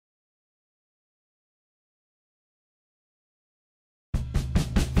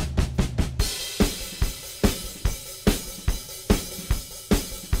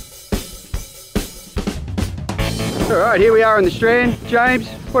Alright, here we are on the Strand. James,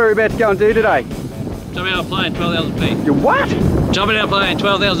 what are we about to go and do today? Jumping out of a plane, 12,000 feet. You what? Jumping out of a plane,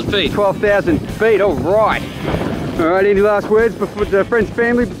 12,000 feet. 12,000 feet, alright. Alright, any last words before the friends and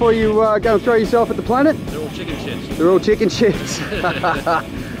family before you go and throw yourself at the planet? They're all chicken shits. They're all chicken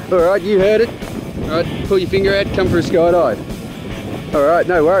shits. Alright, you heard it. Alright, pull your finger out, come for a skydive. Alright,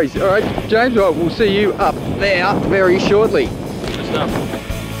 no worries. Alright, James, well, we'll see you up there very shortly. Good stuff.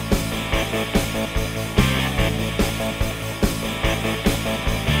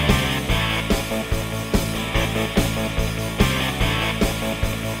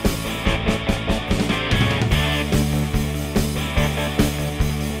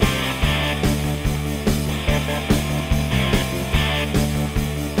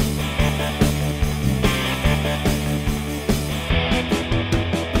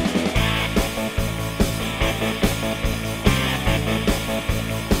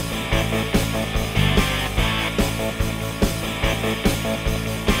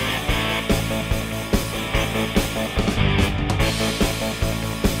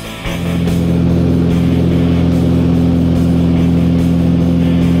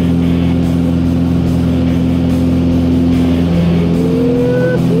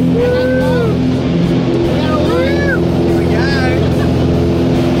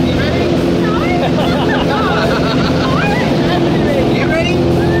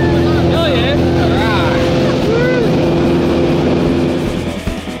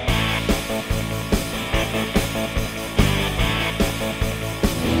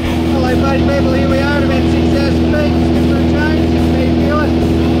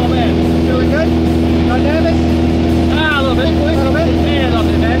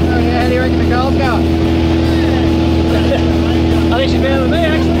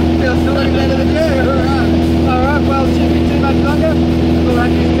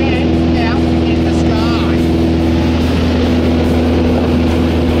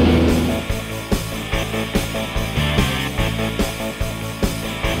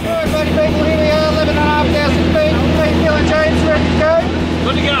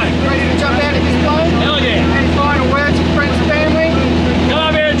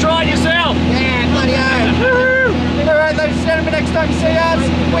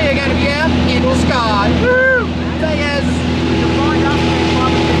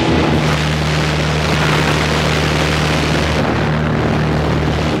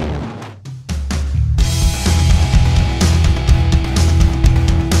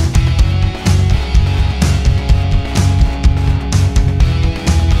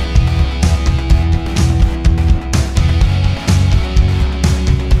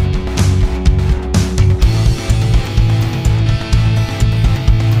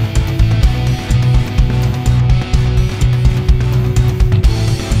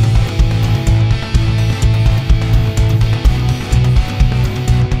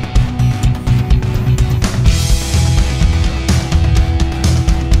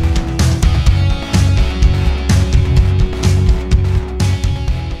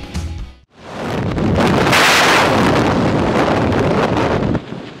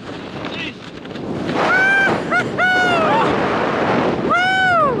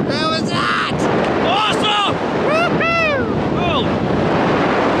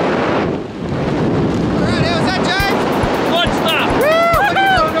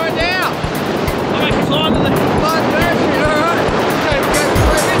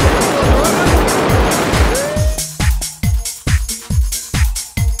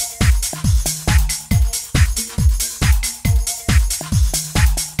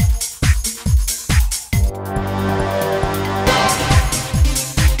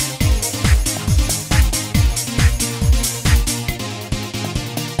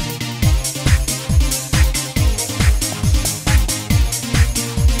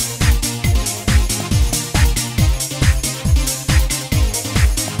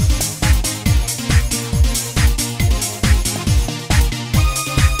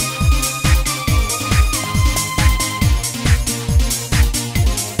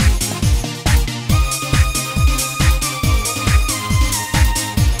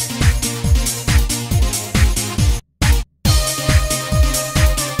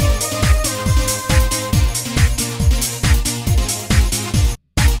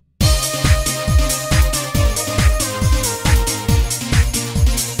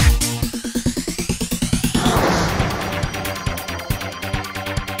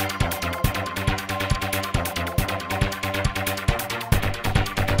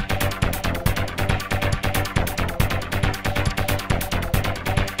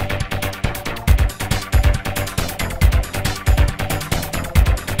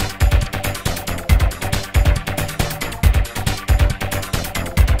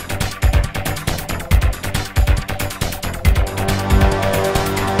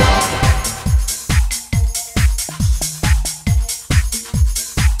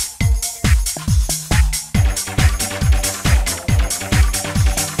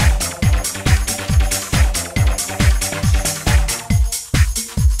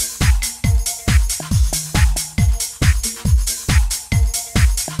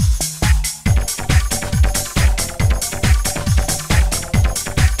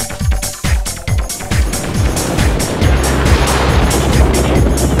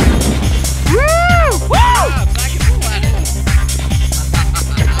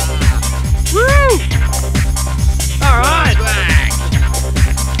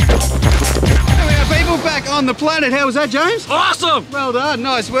 on the planet. How was that, James? Awesome! Well done,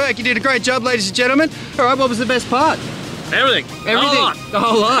 nice work. You did a great job, ladies and gentlemen. All right, what was the best part? Everything. Everything. The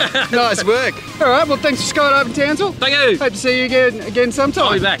whole lot. Nice work. All right, well, thanks for skydiving, Townsville. Thank you. Hope to see you again sometime.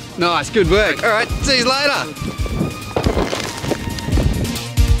 I'll be back. Nice, good work. All right, see you later.